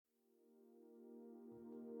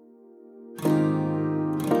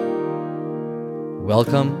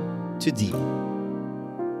Welcome to Deep,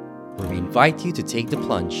 where we invite you to take the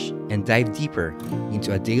plunge and dive deeper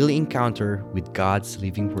into a daily encounter with God's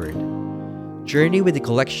living Word. Journey with a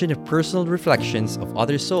collection of personal reflections of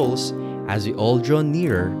other souls as we all draw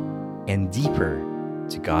nearer and deeper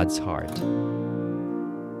to God's heart.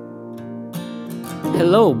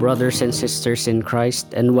 Hello, brothers and sisters in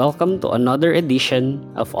Christ, and welcome to another edition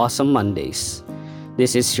of Awesome Mondays.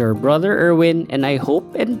 This is your brother Erwin, and I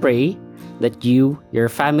hope and pray that you, your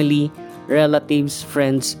family, relatives,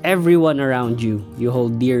 friends, everyone around you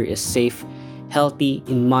hold dear is safe, healthy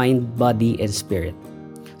in mind, body, and spirit.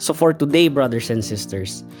 So for today, brothers and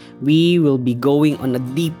sisters, we will be going on a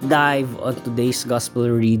deep dive on today's gospel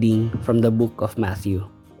reading from the book of Matthew.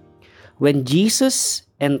 When Jesus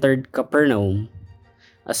entered Capernaum,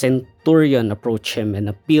 a centurion approached him and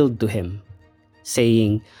appealed to him,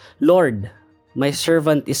 saying, "Lord, my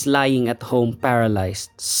servant is lying at home paralyzed,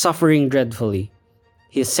 suffering dreadfully."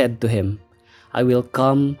 He said to him, "I will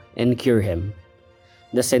come and cure him."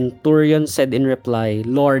 The centurion said in reply,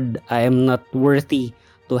 "Lord, I am not worthy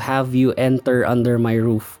to have you enter under my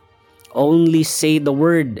roof. Only say the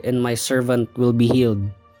word and my servant will be healed.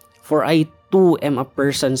 For I too am a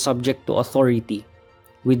person subject to authority,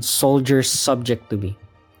 with soldiers subject to me.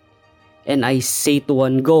 And I say to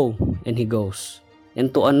one, 'Go,' and he goes.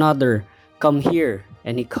 And to another, 'Come here,'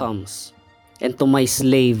 and he comes. And to my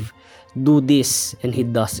slave, 'Do this,' and he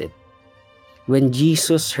does it." When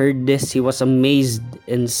Jesus heard this, he was amazed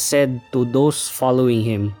and said to those following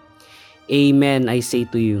him, "Amen, I say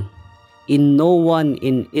to you, in no one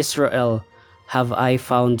in Israel have I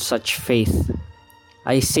found such faith.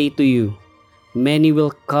 I say to you, many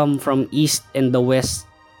will come from east and the west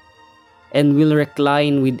and will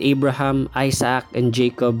recline with Abraham, Isaac, and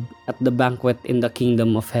Jacob at the banquet in the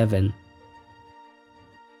kingdom of heaven."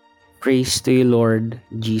 Praise to you, Lord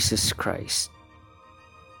Jesus Christ.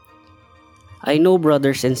 I know,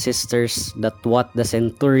 brothers and sisters, that what the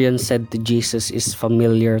centurion said to Jesus is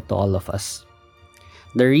familiar to all of us.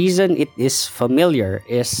 The reason it is familiar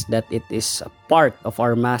is that it is a part of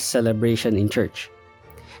our Mass celebration in church.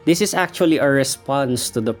 This is actually a response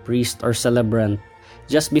to the priest or celebrant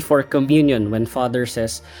just before communion, when Father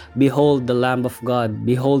says, "Behold the Lamb of God,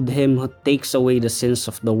 behold him who takes away the sins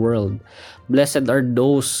of the world. Blessed are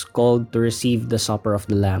those called to receive the supper of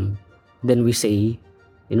the Lamb." Then we say,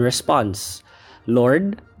 in response,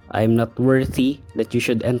 "Lord, I am not worthy that you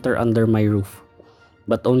should enter under my roof,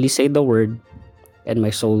 but only say the word, and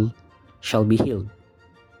my soul shall be healed."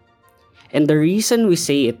 And the reason we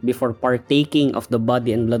say it before partaking of the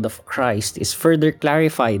body and blood of Christ is further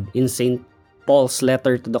clarified in St. Paul's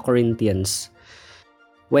letter to the Corinthians,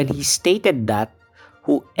 when he stated that,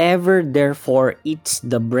 "Whoever therefore eats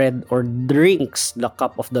the bread or drinks the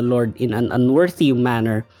cup of the Lord in an unworthy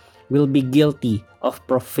manner will be guilty of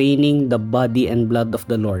profaning the body and blood of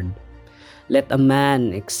the Lord. Let a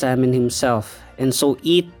man examine himself, and so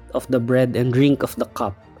eat of the bread and drink of the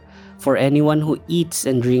cup. For anyone who eats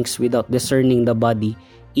and drinks without discerning the body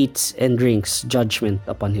eats and drinks judgment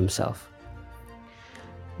upon himself."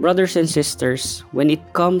 Brothers and sisters, when it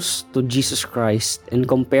comes to Jesus Christ and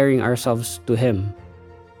comparing ourselves to him,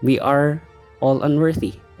 we are all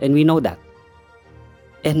unworthy, and we know that.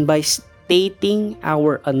 And by stating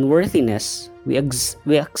our unworthiness, we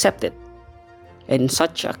accept it. And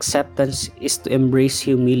such acceptance is to embrace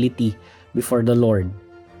humility before the Lord.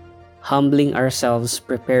 Humbling ourselves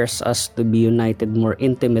prepares us to be united more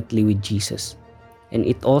intimately with Jesus. And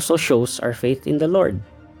it also shows our faith in the Lord,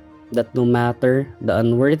 that no matter the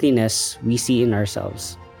unworthiness we see in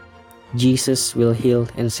ourselves, Jesus will heal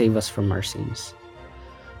and save us from our sins.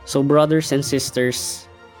 So, brothers and sisters,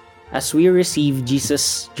 as we receive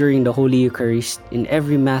Jesus during the Holy Eucharist in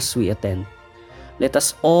every Mass we attend, let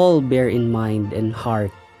us all bear in mind and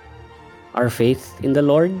heart our faith in the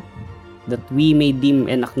Lord, that we may deem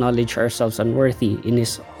and acknowledge ourselves unworthy in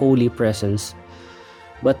His holy presence,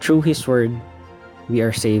 but through His word, we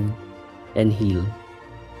are saved and healed.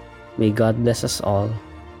 May God bless us all.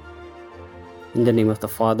 In the name of the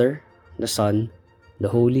Father, the Son, the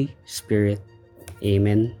Holy Spirit.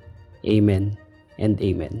 Amen, amen, and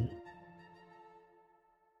amen.